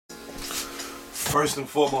First and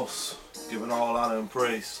foremost, giving all honor and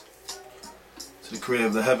praise to the Creator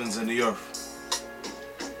of the heavens and the earth.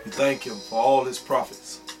 We thank Him for all His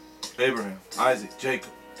prophets, Abraham, Isaac,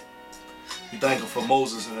 Jacob. We thank Him for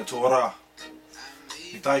Moses and the Torah.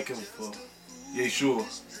 We thank Him for Yeshua,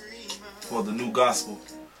 for the new gospel.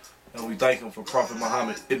 And we thank Him for Prophet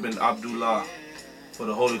Muhammad ibn Abdullah, for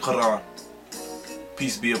the Holy Quran.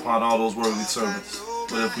 Peace be upon all those worthy servants.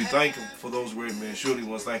 But if we thank Him for those great men, surely we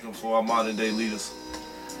must thank Him for our modern day leaders.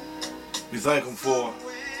 We thank Him for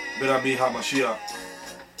Ben Ami HaMashiach,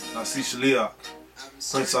 Nasi Shaliach,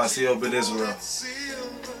 Prince Asiel Ben Israel,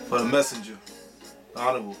 for the messenger, the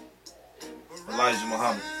Honorable Elijah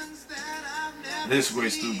Muhammad, and his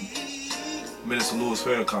great student, Minister Louis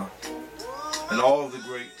Farrakhan, and all of the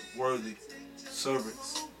great worthy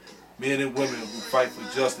servants, men and women who fight for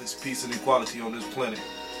justice, peace, and equality on this planet.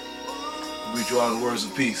 We greet you all in the words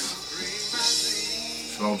of peace.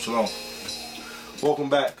 Shalom, shalom. Welcome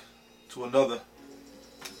back to another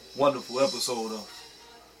wonderful episode of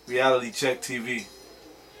Reality Check TV.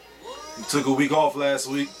 We took a week off last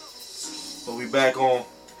week, but we back on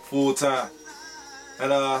full time.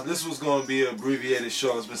 And this was going to be an abbreviated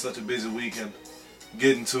show. It's been such a busy week, and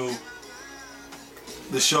getting to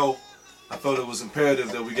the show, I felt it was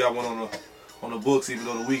imperative that we got one on the books, even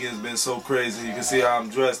though the weekend's been so crazy. You can see how I'm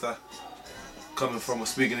dressed. I coming from a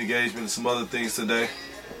speaking engagement and some other things today.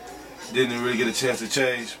 Didn't really get a chance to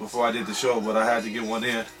change before I did the show, but I had to get one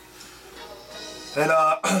in. And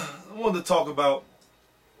I wanted to talk about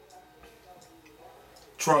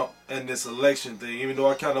Trump and this election thing, even though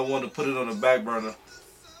I kind of wanted to put it on the back burner.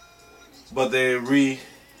 But they're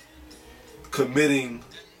recommitting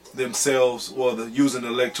themselves, or using the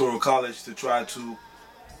Electoral College to try to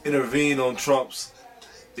intervene on Trump's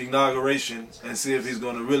inauguration and see if he's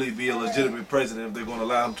going to really be a legitimate president, if they're going to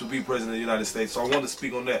allow him to be president of the United States. So I want to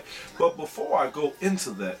speak on that. But before I go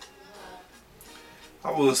into that,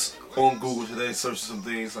 I was on Google today searching some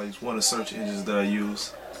things, like one of the search engines that I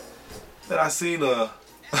use, and I seen a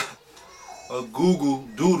Google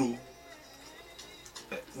Doodle,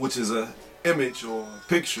 which is an image or a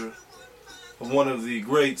picture of one of the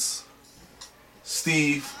greats,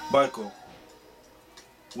 Steve Biko,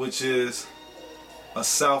 which is a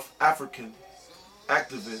South African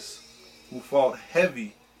activist who fought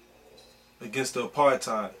heavy against the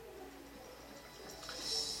apartheid.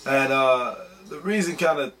 And the reason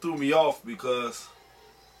kind of threw me off because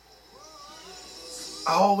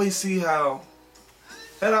I always see how,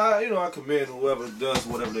 and I commend whoever does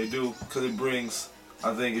whatever they do, because it brings,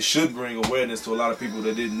 I think it should bring awareness to a lot of people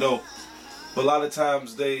that didn't know. But a lot of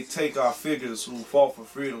times they take our figures who fought for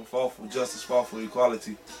freedom, fought for justice, fought for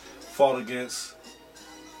equality, fought against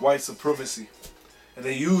white supremacy, and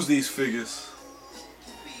they use these figures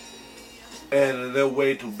and their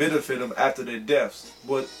way to benefit them after their deaths.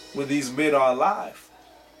 But when these men are alive,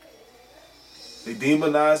 they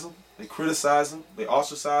demonize them, they criticize them, they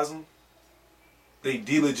ostracize them, they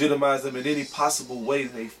delegitimize them in any possible way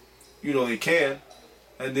they can,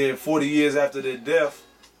 and then 40 years after their death,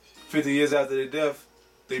 50 years after their death,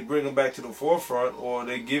 they bring them back to the forefront, or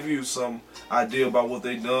they give you some idea about what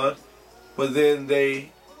they've done, but then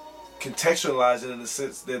they contextualize it in the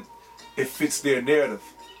sense that it fits their narrative,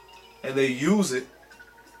 and they use it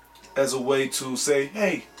as a way to say,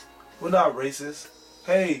 hey, we're not racist,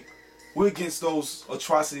 hey, we're against those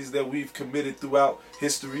atrocities that we've committed throughout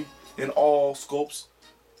history in all scopes,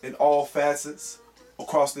 in all facets,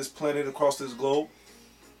 across this planet, across this globe.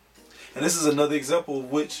 And this is another example of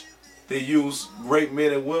which they use great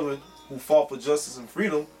men and women who fought for justice and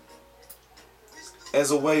freedom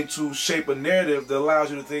as a way to shape a narrative that allows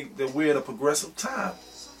you to think that we're in a progressive time.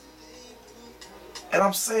 And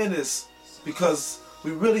I'm saying this because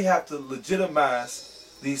we really have to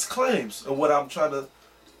legitimize these claims and what I'm trying to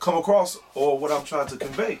come across, or what I'm trying to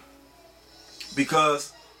convey.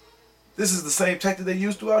 Because this is the same tactic they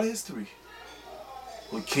used throughout history.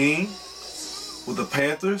 With King, with the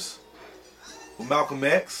Panthers, with Malcolm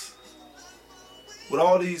X, with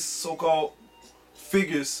all these so-called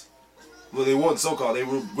figures. Well, they weren't so-called, they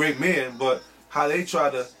were great men, but how they try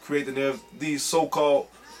to create the narrative, these so-called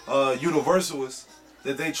universalists,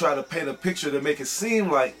 that they try to paint a picture to make it seem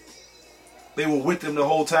like they were with them the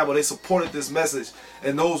whole time, or they supported this message,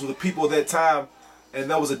 and those were the people at that time, and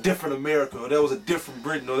there was a different America, or there was a different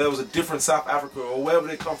Britain, or there was a different South Africa, or wherever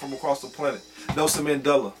they come from across the planet. Nelson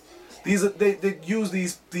Mandela. They use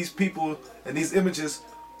these people and these images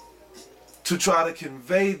to try to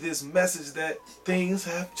convey this message that things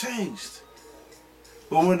have changed.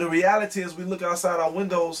 But when the reality is, we look outside our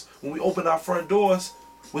windows, when we open our front doors,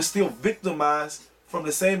 we're still victimized from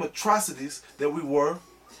the same atrocities that we were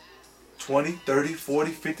 20, 30,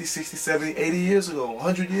 40, 50, 60, 70, 80 years ago,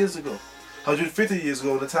 100 years ago, 150 years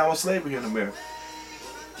ago in the time of slavery here in America.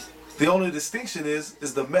 The only distinction is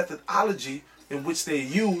the methodology in which they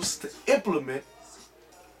use to implement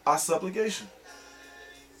our subjugation.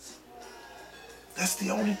 That's the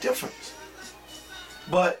only difference.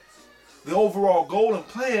 But the overall goal and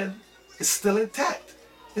plan is still intact.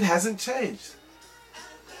 It hasn't changed.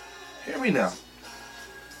 Hear me now.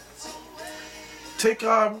 Take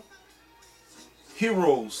our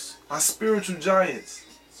heroes, our spiritual giants,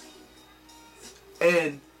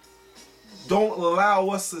 and don't allow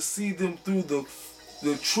us to see them through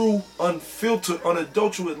the true, unfiltered,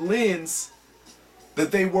 unadulterated lens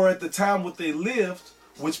that they were at the time when they lived,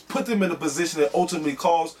 which put them in a position that ultimately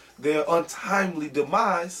caused their untimely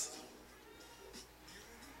demise.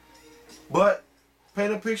 But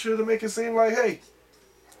paint a picture to make it seem like, hey,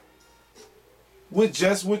 we're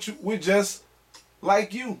just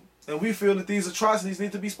like you, and we feel that these atrocities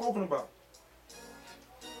need to be spoken about.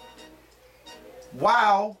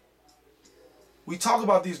 While we talk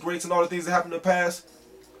about these greats and all the things that happened in the past,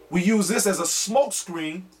 we use this as a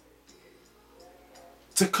smokescreen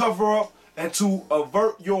to cover up and to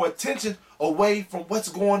avert your attention away from what's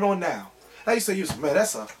going on now. Now you say, man,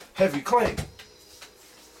 that's a heavy claim.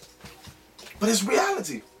 But it's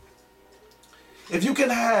reality. If you can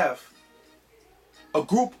have a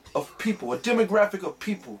group of people, a demographic of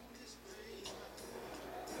people,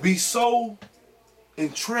 be so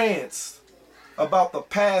entranced about the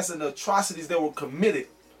past and the atrocities that were committed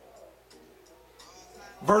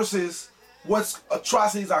versus what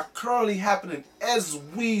atrocities are currently happening as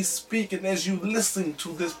we speak and as you listen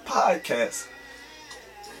to this podcast,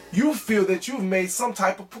 you feel that you've made some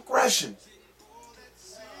type of progression.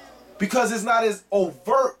 Because it's not as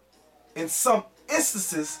overt in some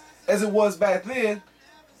instances as it was back then,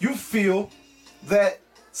 you feel that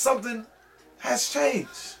something has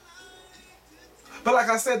changed. But like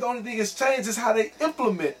I said, the only thing that's changed is how they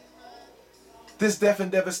implement this death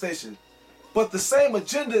and devastation. But the same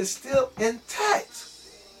agenda is still intact.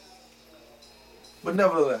 But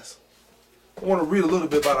nevertheless, I want to read a little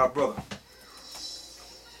bit about our brother.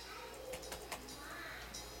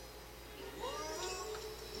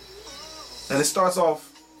 And it starts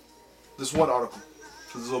off this one article.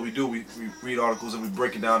 This is what we do. We read articles and we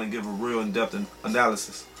break it down and give a real in-depth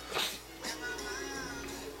analysis.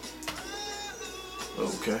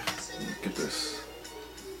 Okay, let me get this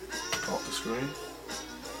off the screen.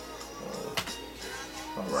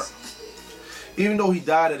 Alright. Even though he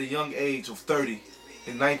died at a young age of 30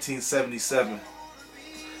 in 1977,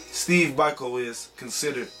 Steve Biko is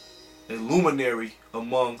considered a luminary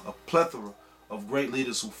among a plethora of great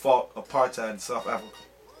leaders who fought apartheid in South Africa.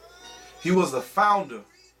 He was the founder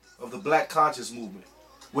of the Black Conscious Movement,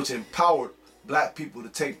 which empowered black people to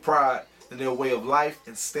take pride in their way of life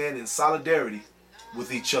and stand in solidarity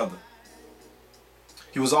with each other.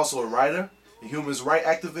 He was also a writer, a human rights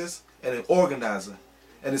activist, and an organizer,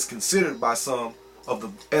 and is considered by some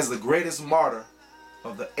as the greatest martyr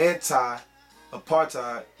of the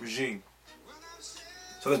anti-apartheid regime.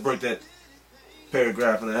 So let's break that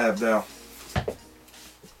paragraph and a half down.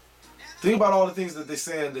 Think about all the things that they're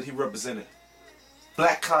saying that he represented.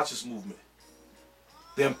 Black Conscious Movement,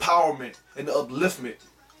 the empowerment and the upliftment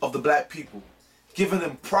of the black people, giving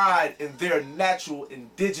them pride in their natural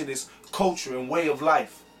indigenous culture and way of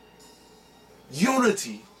life.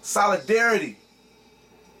 Unity, solidarity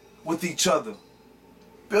with each other,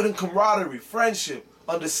 building camaraderie, friendship,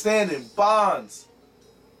 understanding, bonds.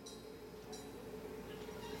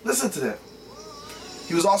 Listen to that.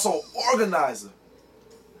 He was also an organizer.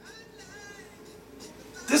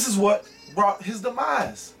 This is what brought his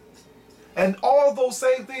demise. And all those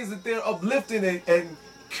same things that they're uplifting and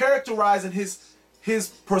characterizing his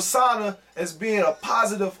persona as being a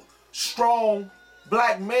positive, strong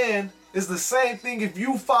black man is the same thing if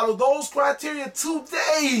you follow those criteria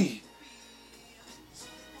today.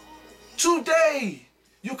 Today,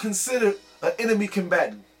 you consider an enemy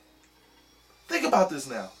combatant. Think about this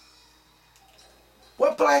now.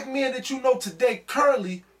 What black men that you know today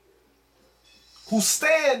currently who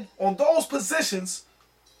stand on those positions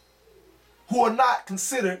who are not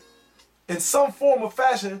considered in some form or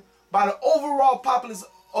fashion by the overall populace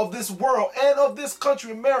of this world and of this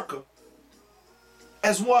country, America,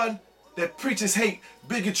 as one that preaches hate,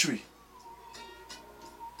 bigotry,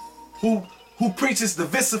 who preaches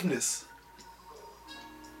divisiveness,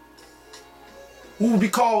 who will be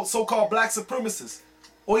called so-called black supremacists,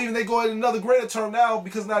 or even they go in another greater term now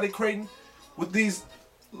because now they're creating with these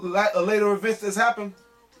later events that's happened,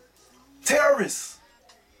 terrorists.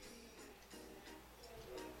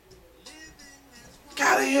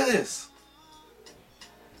 Gotta hear this.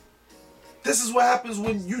 This is what happens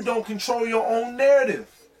when you don't control your own narrative.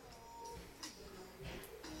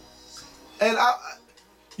 And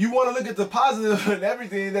you want to look at the positive and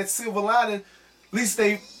everything, that silver lining, at least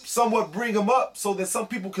they somewhat bring them up so that some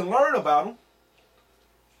people can learn about them.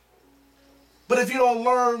 But if you don't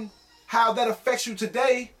learn how that affects you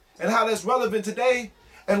today and how that's relevant today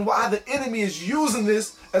and why the enemy is using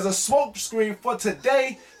this as a smoke screen for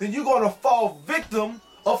today, then you're going to fall victim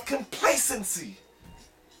of complacency.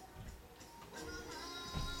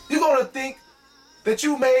 You're going to think that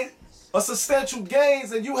you made a substantial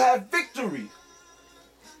gains and you have victory.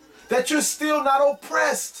 That you're still not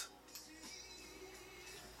oppressed.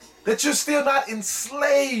 That you're still not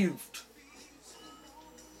enslaved.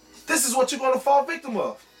 This is what you're going to fall victim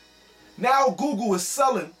of. Now Google is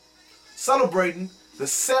celebrating the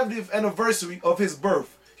 70th anniversary of his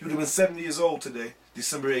birth. He would have been 70 years old today,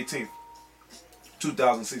 December 18th,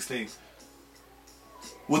 2016.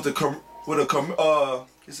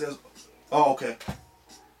 It says, oh, okay.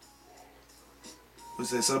 It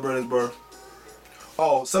says celebrating his birth.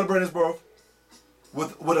 Oh, celebrating his birth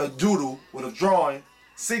with a doodle, with a drawing,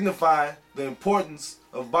 signifying the importance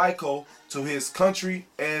of Baiko to his country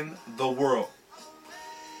and the world.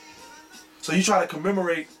 So you try to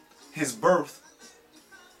commemorate his birth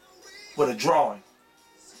with a drawing.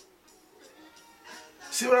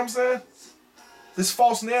 See what I'm saying? This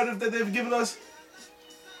false narrative that they've given us.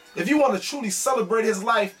 If you want to truly celebrate his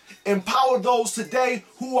life, empower those today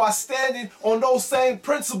who are standing on those same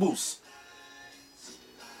principles.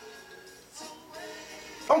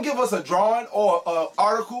 Don't give us a drawing or an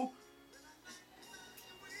article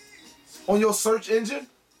on your search engine.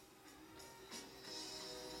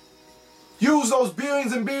 Use those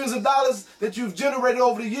billions and billions of dollars that you've generated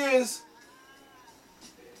over the years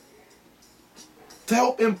to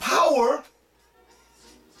help empower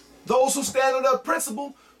those who stand on that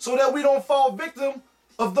principle so that we don't fall victim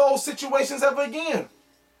of those situations ever again.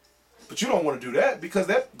 But you don't want to do that because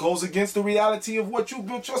that goes against the reality of what you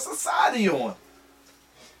built your society on.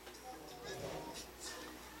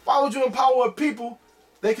 Why would you empower people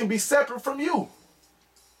that can be separate from you?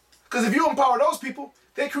 Because if you empower those people,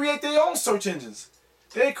 they create their own search engines.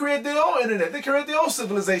 They create their own internet. They create their own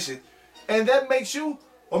civilization. And that makes you,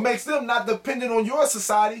 or makes them not dependent on your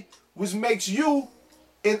society, which makes you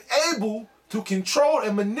enabled to control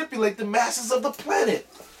and manipulate the masses of the planet.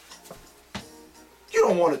 You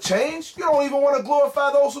don't want to change. You don't even want to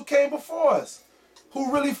glorify those who came before us,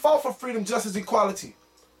 who really fought for freedom, justice, equality,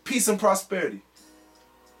 peace, and prosperity.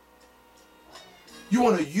 You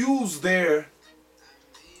want to use their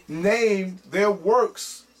name, their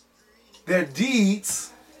works, their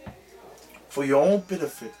deeds for your own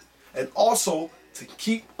benefit, and also to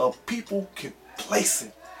keep a people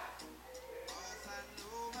complacent.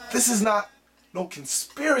 This is not no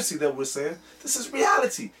conspiracy that we're saying. This is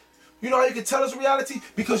reality. You know how you can tell it's reality?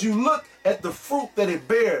 Because you look at the fruit that it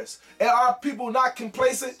bears. And are people not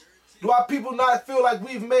complacent? Do our people not feel like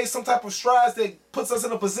we've made some type of strides that puts us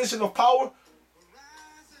in a position of power?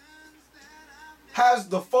 Has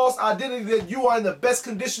the false identity that you are in the best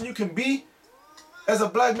condition you can be as a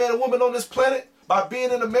black man and woman on this planet by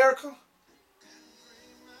being in America?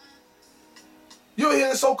 You'll hear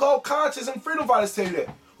the so-called conscious and freedom fighters tell you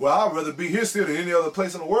that. Well, I'd rather be here still than any other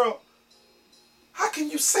place in the world. How can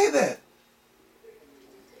you say that?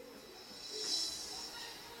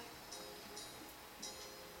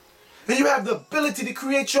 And you have the ability to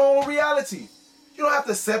create your own reality. You don't have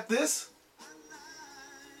to accept this.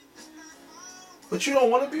 But you don't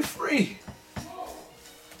want to be free.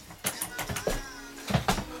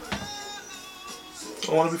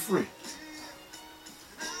 I want to be free.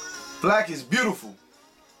 Black is beautiful.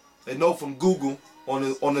 They know from Google on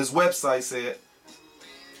his website said.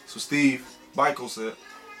 So Steve Baiko said.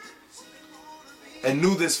 And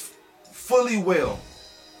knew this fully well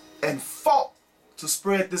and fought to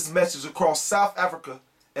spread this message across South Africa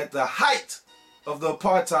at the height of the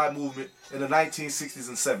apartheid movement in the 1960s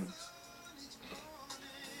and 70s.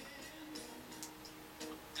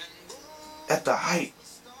 At the height.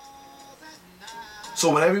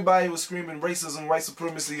 So when everybody was screaming racism, white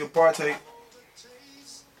supremacy, apartheid,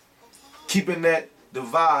 keeping that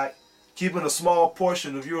divide, keeping a small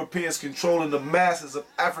portion of Europeans controlling the masses of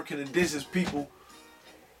African indigenous people,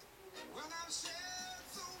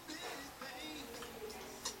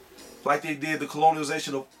 like they did the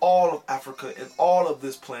colonialization of all of Africa and all of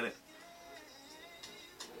this planet.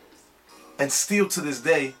 And still to this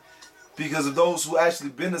day, because of those who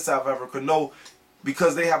actually been to South Africa know,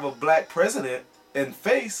 because they have a black president and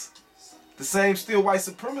face, the same still white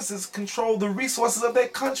supremacists control the resources of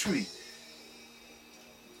that country.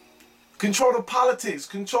 control the politics,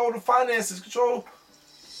 control the finances, control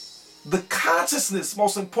the consciousness,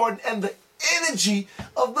 most important, and the energy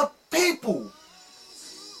of the people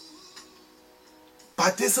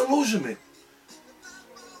by disillusionment.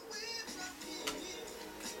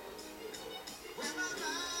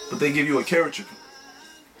 But they give you a caricature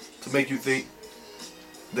to make you think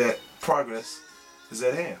that progress is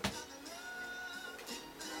at hand.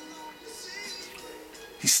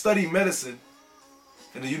 He studied medicine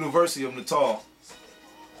in the University of Natal.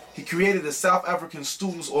 He created a South African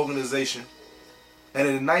students organization, and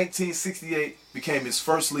in 1968 became his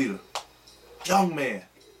first leader. Young man.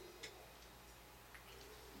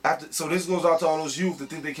 So this goes out to all those youth that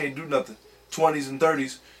think they can't do nothing, 20s and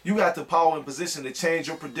 30s. You got the power and position to change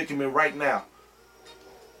your predicament right now.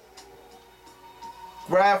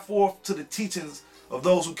 Grab forth to the teachings of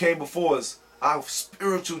those who came before us, our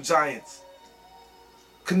spiritual giants.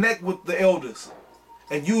 Connect with the elders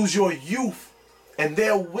and use your youth and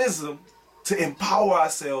their wisdom to empower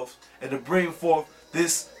ourselves and to bring forth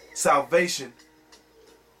this salvation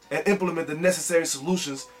and implement the necessary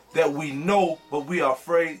solutions that we know but we are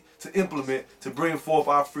afraid to implement to bring forth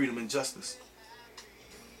our freedom and justice.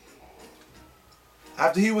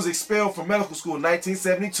 After he was expelled from medical school in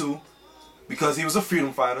 1972 because he was a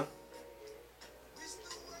freedom fighter,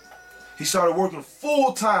 he started working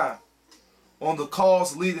full-time on the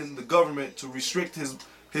cause leading the government to restrict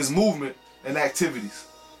his movement and activities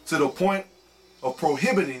to the point of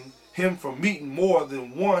prohibiting him from meeting more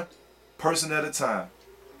than one person at a time.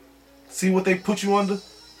 See what they put you under?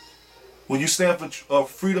 When you stand for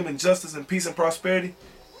freedom and justice and peace and prosperity?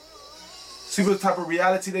 See what type of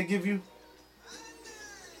reality they give you?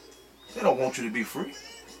 They don't want you to be free.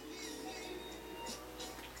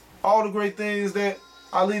 All the great things that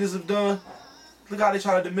our leaders have done, look how they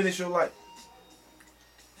try to diminish your life.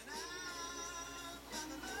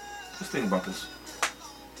 Let's think about this.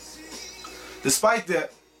 Despite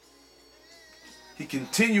that, he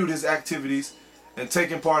continued his activities and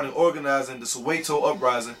taking part in organizing the Soweto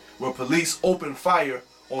uprising, where police opened fire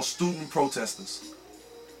on student protesters.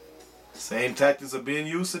 Same tactics are being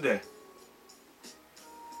used today.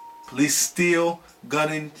 Police still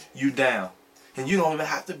gunning you down. And you don't even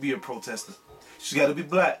have to be a protester. You just got to be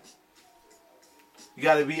black. You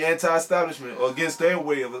got to be anti-establishment or against their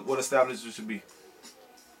way of what establishment should be.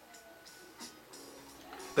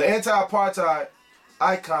 The anti-apartheid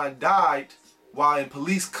icon died while in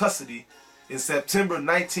police custody in September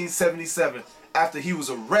 1977 after he was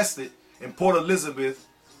arrested in Port Elizabeth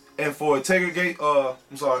and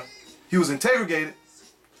he was interrogated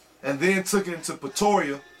and then taken to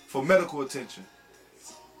Pretoria for medical attention.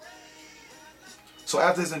 So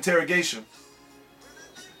after his interrogation,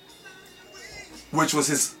 which was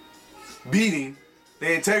his beating,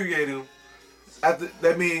 they interrogated him.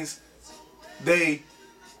 That means they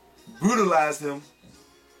brutalized him,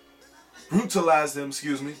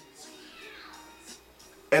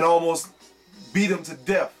 and almost beat him to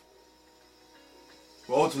death.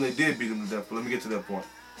 Well, ultimately they did beat him to death, but let me get to that point.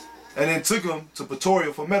 And then took him to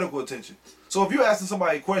Pretoria for medical attention. So if you're asking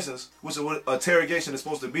somebody questions, which is what interrogation is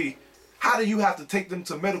supposed to be, how do you have to take them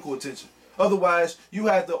to medical attention? Otherwise, you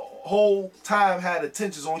had the whole time had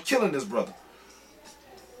intentions on killing this brother.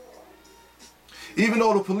 Even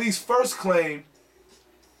though the police first claimed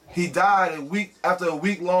he died after a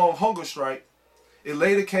week-long hunger strike, it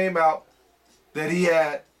later came out that he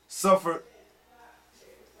had suffered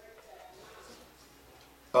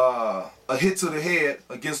a hit to the head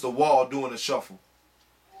against the wall during a shuffle.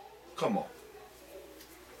 Come on.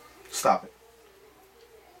 Stop it.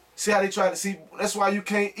 See how they try to see? That's why you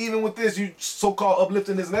can't, even with this, you so-called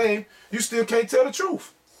uplifting his name, you still can't tell the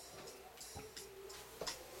truth.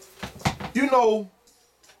 You know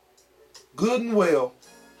good and well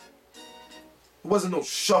it wasn't no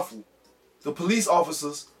shuffle. The police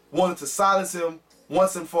officers wanted to silence him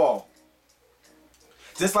once and for all.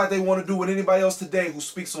 Just like they want to do with anybody else today who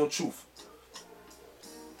speaks on truth.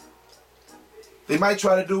 They might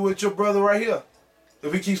try to do it with your brother right here.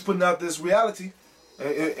 If he keeps putting out this reality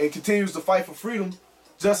and continues to fight for freedom,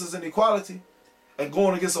 justice, and equality, and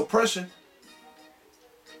going against oppression.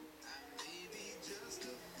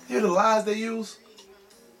 You hear the lies they use?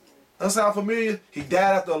 That sound familiar? He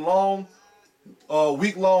died after a long,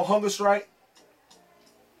 week-long hunger strike.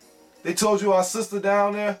 They told you our sister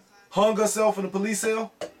down there hung herself in the police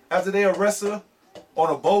cell after they arrested her on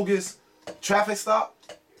a bogus traffic stop.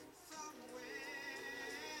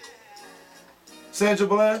 Sandra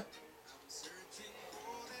Bland?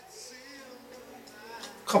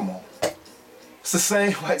 Come on. It's the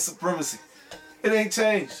same white supremacy. It ain't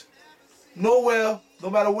changed. Nowhere, no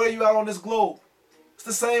matter where you are on this globe,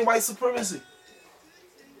 It's the same white supremacy.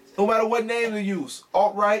 No matter what name they use.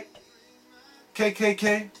 Alt-right,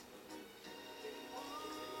 KKK,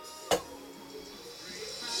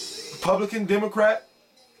 Republican, Democrat.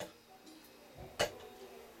 It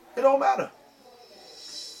don't matter.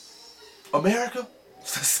 America?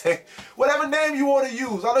 It's the same. Whatever name you want to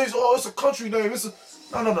use. I know you say, oh, it's a country name. It's a...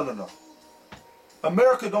 No.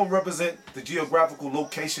 America don't represent the geographical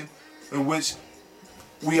location in which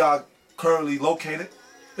we are currently located.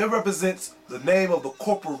 It represents the name of the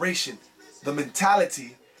corporation, the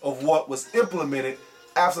mentality of what was implemented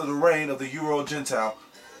after the reign of the Euro-Gentile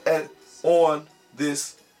and on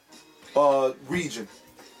this region,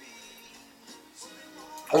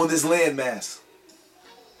 on this landmass.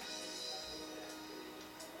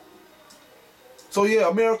 So yeah,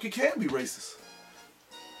 America can be racist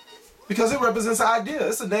because it represents an idea.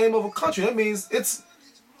 It's the name of a country. That means it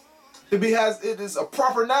is a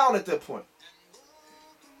proper noun at that point.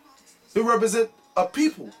 It represents a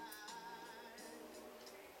people.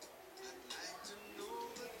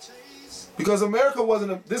 Because America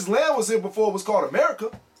wasn't, this land was here before it was called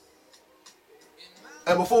America.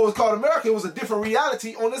 And before it was called America, it was a different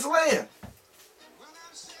reality on this land.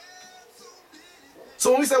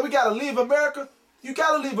 So when we say we gotta leave America, you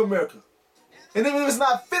gotta leave America. And even if it's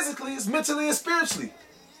not physically, it's mentally and spiritually.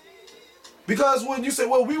 Because when you say,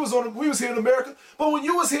 well, we was here in America, but when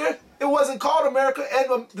you was here, it wasn't called America,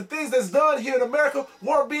 and the things that's done here in America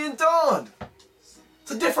weren't being done.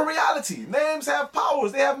 It's a different reality. Names have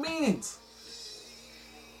powers, they have meanings.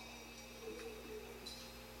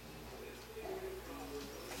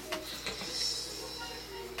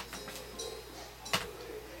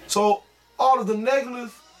 So all of the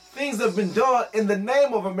negative things that have been done in the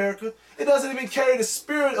name of America, it doesn't even carry the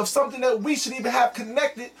spirit of something that we should even have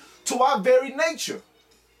connected to our very nature.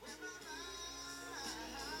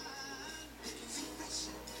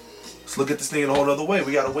 Let's look at this thing in a whole other way.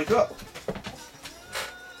 We gotta wake up.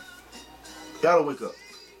 Gotta wake up.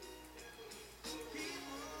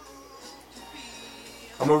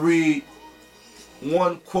 I'm gonna read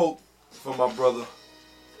one quote from my brother,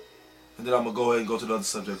 and then I'm gonna go ahead and go to the other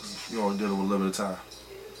subject because you're only dealing with a limited time.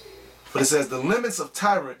 But it says, the limits of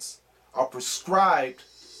tyrants are prescribed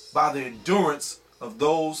by the endurance of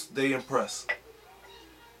those they impress.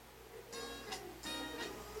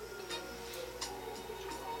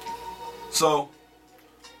 So,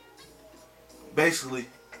 basically,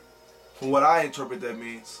 from what I interpret that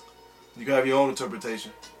means, you can have your own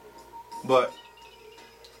interpretation, but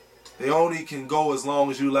they only can go as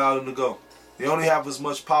long as you allow them to go. They only have as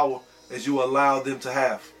much power as you allow them to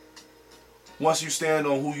have. Once you stand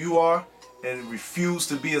on who you are and refuse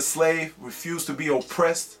to be a slave, refuse to be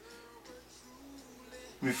oppressed,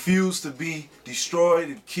 refuse to be destroyed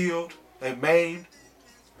and killed and maimed,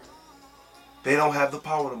 they don't have the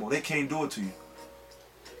power no more. They can't do it to you.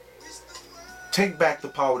 Take back the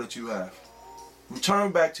power that you have.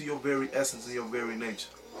 Return back to your very essence and your very nature.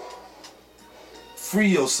 Free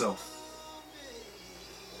yourself.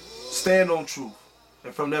 Stand on truth.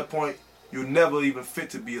 And from that point, you're never even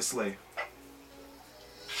fit to be a slave.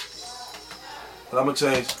 But I'm going to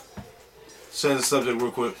change the subject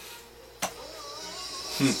real quick.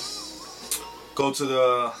 Go to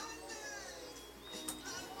the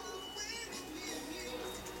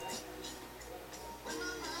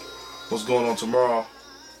what's going on tomorrow.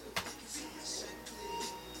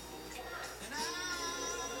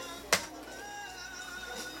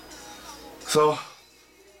 So,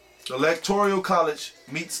 the Electoral College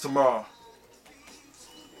meets tomorrow.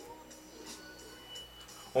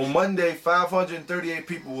 On Monday, 538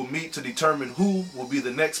 people will meet to determine who will be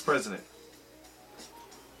the next president.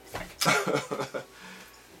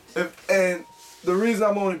 And the reason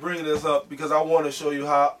I'm only bringing this up because I want to show you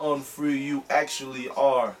how unfree you actually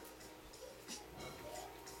are.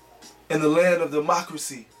 In the land of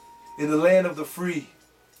democracy, in the land of the free,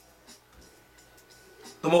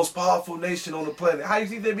 the most powerful nation on the planet. How do you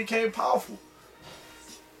think they became powerful?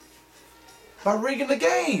 By rigging the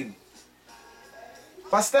game.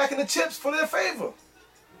 By stacking the chips for their favor.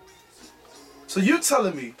 So you're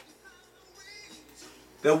telling me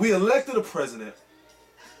that we elected a president,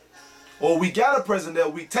 or we got a president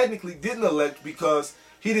that we technically didn't elect because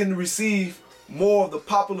he didn't receive more of the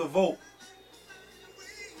popular vote.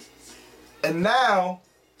 And now,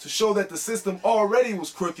 to show that the system already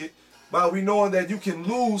was crooked, by we knowing that you can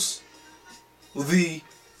lose the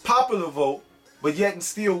popular vote, but yet and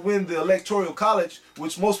still win the Electoral College,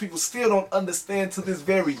 which most people still don't understand to this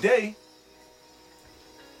very day.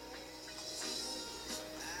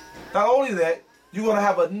 Not only that, you're going to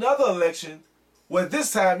have another election where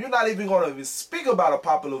this time you're not even going to speak about a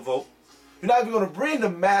popular vote. You're not even going to bring the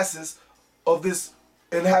masses of this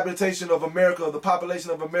inhabitation of America, of the population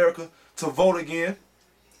of America, to vote again.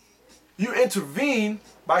 You intervene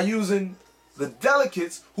by using the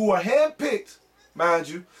delegates who are handpicked, mind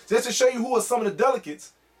you, just to show you who are some of the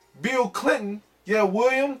delegates. Bill Clinton,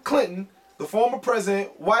 William Clinton, the former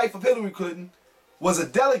president, wife of Hillary Clinton, was a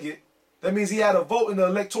delegate. That means he had a vote in the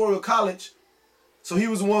Electoral College. So he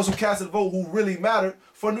was the ones who cast the vote who really mattered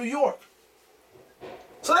for New York.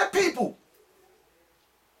 So they're people.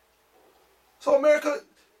 So America,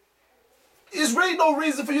 there's really no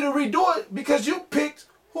reason for you to redo it because you picked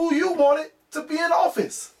who you wanted to be in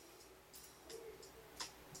office.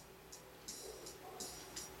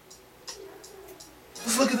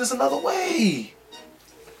 Let's look at this another way.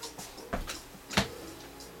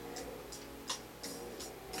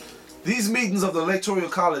 These meetings of the Electoral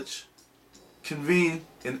College convene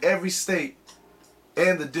in every state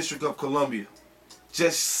and the District of Columbia.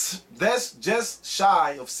 That's just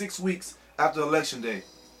shy of 6 weeks after Election Day.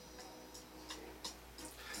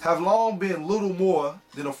 Have long been little more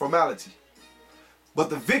than a formality. But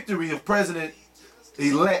the victory of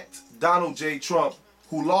President-elect Donald J. Trump,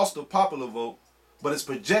 who lost the popular vote, but is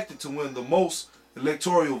projected to win the most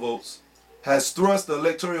electoral votes, has thrust the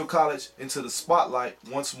Electoral College into the spotlight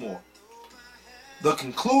once more. The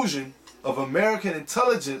conclusion of American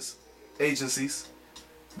intelligence agencies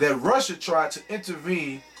that Russia tried to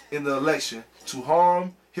intervene in the election to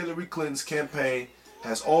harm Hillary Clinton's campaign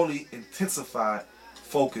has only intensified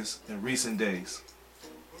focus in recent days.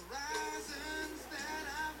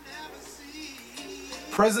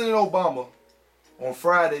 President Obama on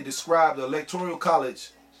Friday described the Electoral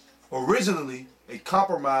College originally a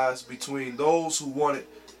compromise between those who wanted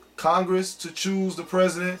Congress to choose the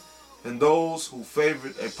president and those who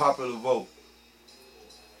favored a popular vote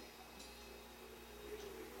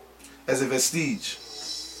as a vestige.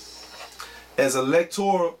 As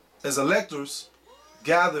electors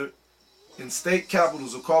gathered in state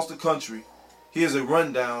capitals across the country, here's a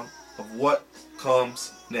rundown of what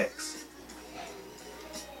comes next.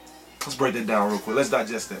 Let's break that down real quick. Let's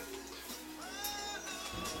digest that.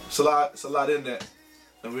 It's a lot in that,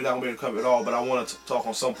 and we're not going to be able to cover it all, but I want to talk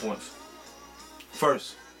on some points.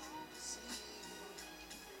 First,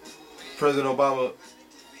 President Obama,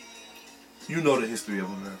 you know the history of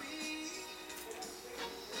America.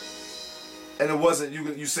 And it wasn't,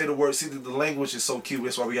 you say the word, see the language is so key,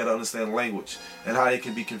 that's why we got to understand language and how it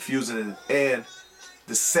can be confusing and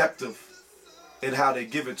deceptive in how they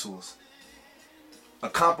give it to us. A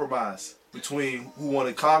compromise between who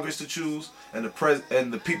wanted Congress to choose and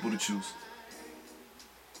the people to choose.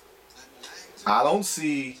 I don't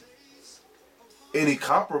see any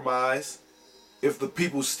compromise if the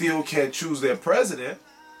people still can't choose their president.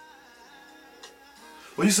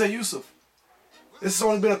 Well, you say, Yusuf, this has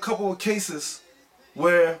only been a couple of cases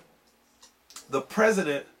where the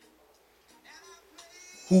president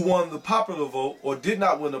who won the popular vote or did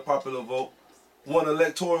not win the popular vote won the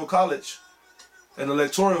Electoral College and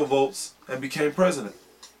electoral votes and became president.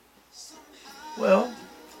 Well,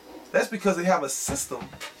 that's because they have a system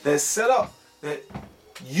that's set up that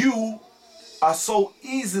you are so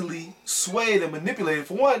easily swayed and manipulated.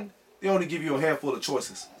 For one, they only give you a handful of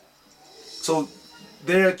choices. So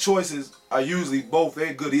their choices are usually both,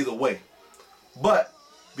 they're good either way. But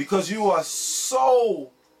because you are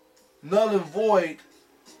so null and void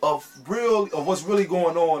of what's really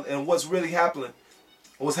going on and what's happening,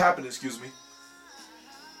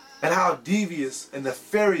 and how devious and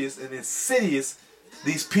nefarious and insidious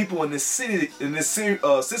these people in this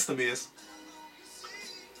system is,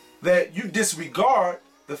 that you disregard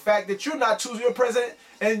the fact that you're not choosing your president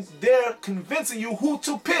and they're convincing you who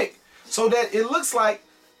to pick, so that it looks like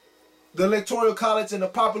the Electoral College and the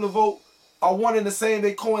popular vote are one and the same.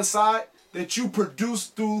 They coincide, that you produce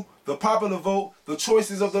through the popular vote the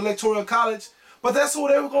choices of the Electoral College, but that's who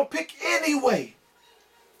they were going to pick anyway.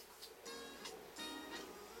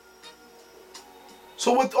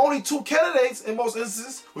 So with only 2 candidates in most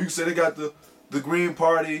instances, well, you say they got the Green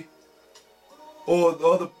Party or the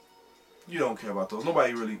other, you don't care about those.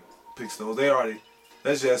 Nobody really picks those.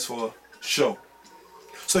 That's just for show.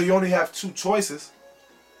 So you only have 2 choices.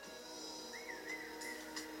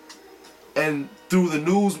 And through the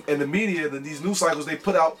news and the media, these news cycles, they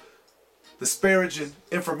put out disparaging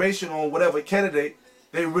information on whatever candidate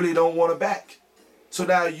they really don't want to back. So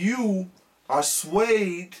now you are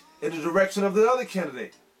swayed in the direction of the other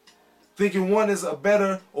candidate, thinking one is a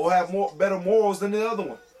better or have better morals than the other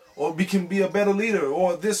one, or can be a better leader,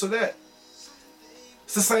 or this or that.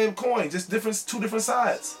 It's the same coin, just 2 different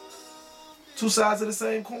sides. 2 sides of the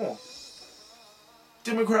same coin.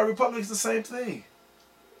 Democrat, Republic is the same thing.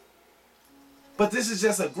 But this is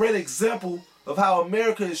just a great example of how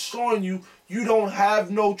America is showing you you don't have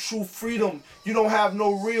no true freedom. You don't have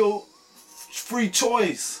no real free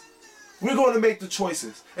choice. We're going to make the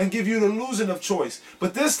choices and give you the illusion of choice.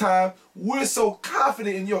 But this time, we're so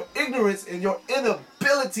confident in your ignorance and your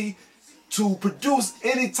inability to produce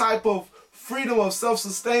any type of freedom of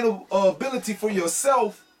self-sustainable ability for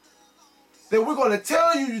yourself that we're going to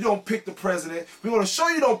tell you you don't pick the president. We're going to show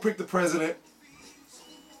you don't pick the president.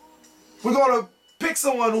 We're going to pick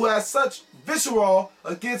someone who has such visceral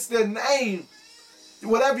against their name.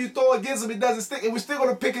 Whatever you throw against him, it doesn't stick. And we're still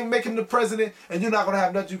going to pick him, make him the president, and you're not going to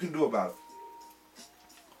have nothing you can do about it.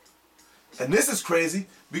 And this is crazy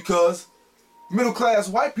because middle-class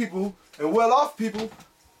white people and well-off people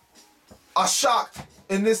are shocked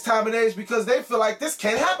in this time and age because they feel like this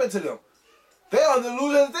can't happen to them. They're under the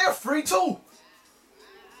illusion that they're free too.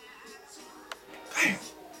 Damn.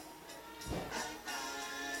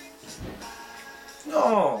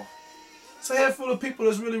 No. It's a handful of people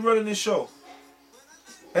that's really running this show.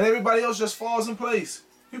 And everybody else just falls in place.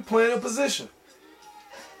 You playing a position.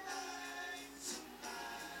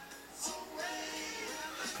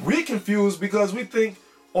 We confused because we think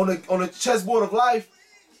on the chessboard of life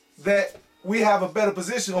that we have a better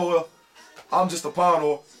position, or I'm just a pawn,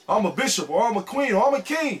 or I'm a bishop, or I'm a queen, or I'm a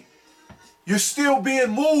king. You're still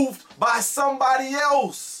being moved by somebody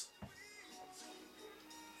else.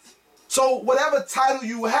 So whatever title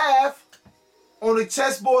you have on the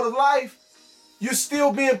chessboard of life, you're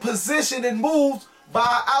still being positioned and moved by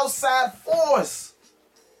an outside force.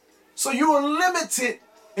 So you are limited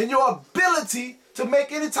in your ability to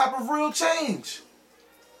make any type of real change,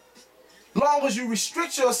 long as you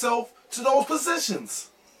restrict yourself to those positions.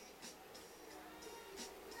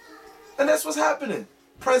 And that's what's happening.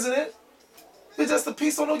 President, you're just a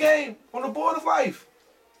piece on the game, on the board of life,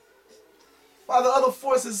 while the other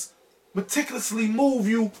forces meticulously move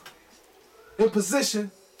you in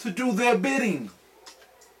position to do their bidding.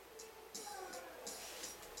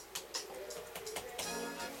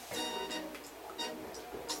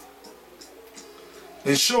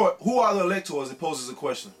 In short, who are the electors? It poses a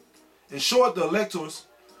question. In short, the electors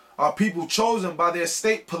are people chosen by their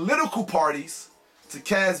state political parties to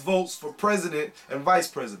cast votes for president and vice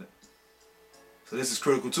president. So this is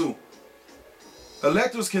critical too.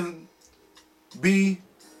 Electors can be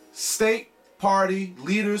state party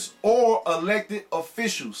leaders or elected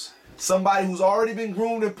officials. Somebody who's already been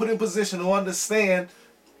groomed and put in position to understand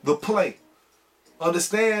the play.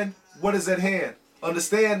 Understand what is at hand.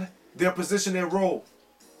 Understand their position and role.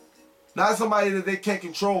 Not somebody that they can't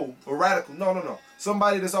control or radical. No.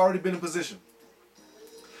 Somebody that's already been in position.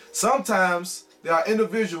 Sometimes there are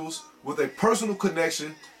individuals with a personal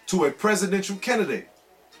connection to a presidential candidate.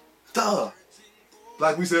 Duh.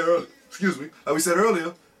 Like we said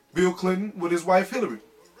earlier, Bill Clinton with his wife Hillary.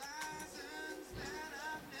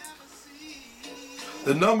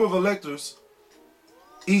 The number of electors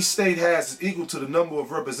each state has is equal to the number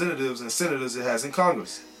of representatives and senators it has in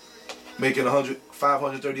Congress, making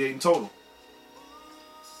 538 in total.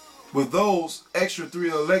 With those extra 3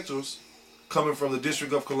 electors coming from the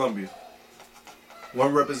District of Columbia.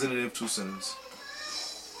 1 representative, 2 senators.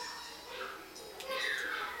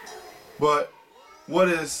 But what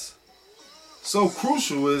is so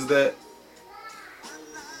crucial is that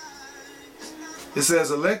it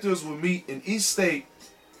says electors will meet in each state,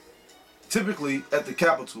 typically at the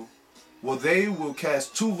Capitol, where they will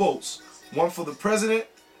cast 2 votes, 1 for the president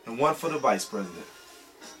and 1 for the vice president.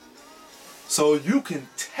 So you can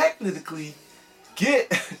technically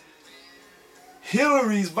get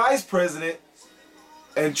Hillary's vice president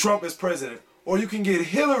and Trump as president, or you can get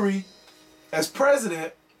Hillary as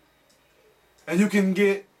president and you can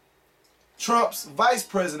get Trump's vice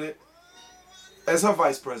president as her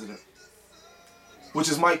vice president, which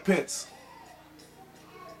is Mike Pence.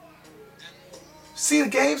 See the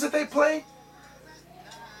games that they play?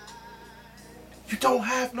 You don't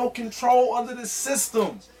have no control under this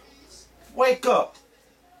system. Wake up.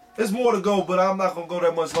 There's more to go, but I'm not going to go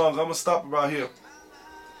that much longer. I'm going to stop around here.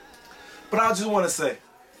 But I just want to say,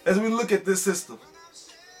 as we look at this system,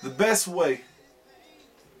 the best way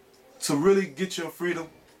to really get your freedom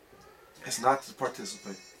is not to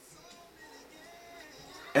participate.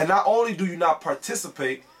 And not only do you not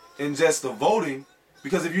participate in just the voting,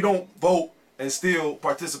 because if you don't vote and still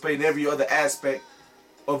participate in every other aspect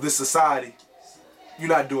of this society, you're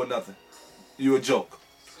not doing nothing. You're a joke.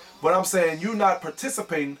 But I'm saying you're not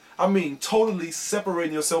participating, I mean totally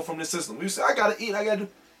separating yourself from the system. You say, I gotta eat, I gotta do.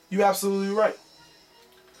 You're absolutely right.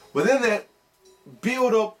 But then that,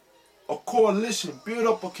 build up a coalition, build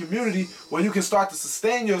up a community where you can start to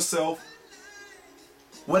sustain yourself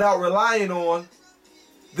without relying on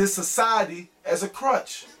this society as a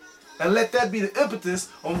crutch. And let that be the impetus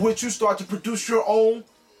on which you start to produce your own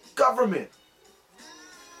government.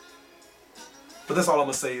 But that's all I'm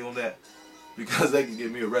going to say on that, because they can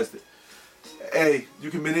get me arrested. Hey, you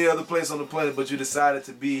can be any other place on the planet, but you decided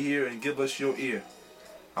to be here and give us your ear.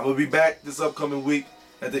 I'm going to be back this upcoming week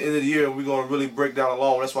at the end of the year, and we're going to really break down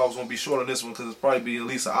along. That's why I was going to be short on this one, because it's probably be at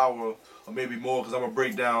least an hour or maybe more, because I'm going to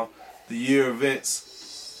break down the year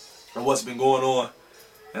events and what's been going on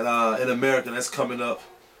and in America that's coming up.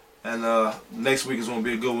 And next week is going to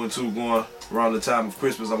be a good one too, going around the time of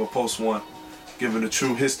Christmas. I'm going to post one giving the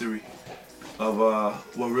true history of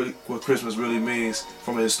what Christmas really means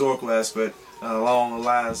from a historical aspect, and along the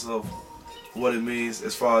lines of what it means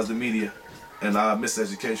as far as the media and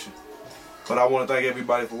miseducation. But I want to thank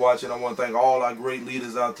everybody for watching. I want to thank all our great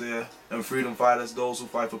leaders out there and freedom fighters, those who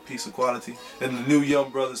fight for peace, equality, and the new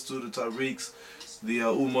young brothers too, the Tariqs, the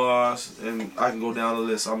Umars, and I can go down the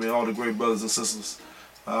list. I mean, all the great brothers and sisters.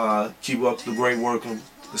 Keep up the great work and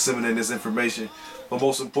disseminating this information. But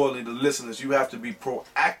most importantly, the listeners, you have to be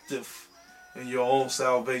proactive in your own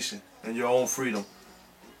salvation and your own freedom.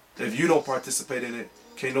 If you don't participate in it,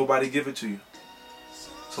 can't nobody give it to you.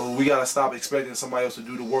 So we got to stop expecting somebody else to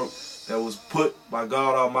do the work that was put by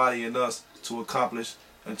God Almighty in us to accomplish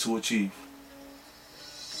and to achieve.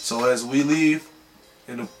 So as we leave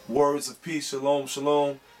in the words of peace, shalom,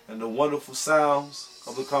 shalom, and the wonderful sounds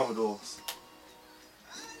of the Commodores,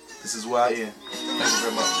 this is where I end. Thank you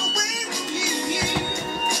very much.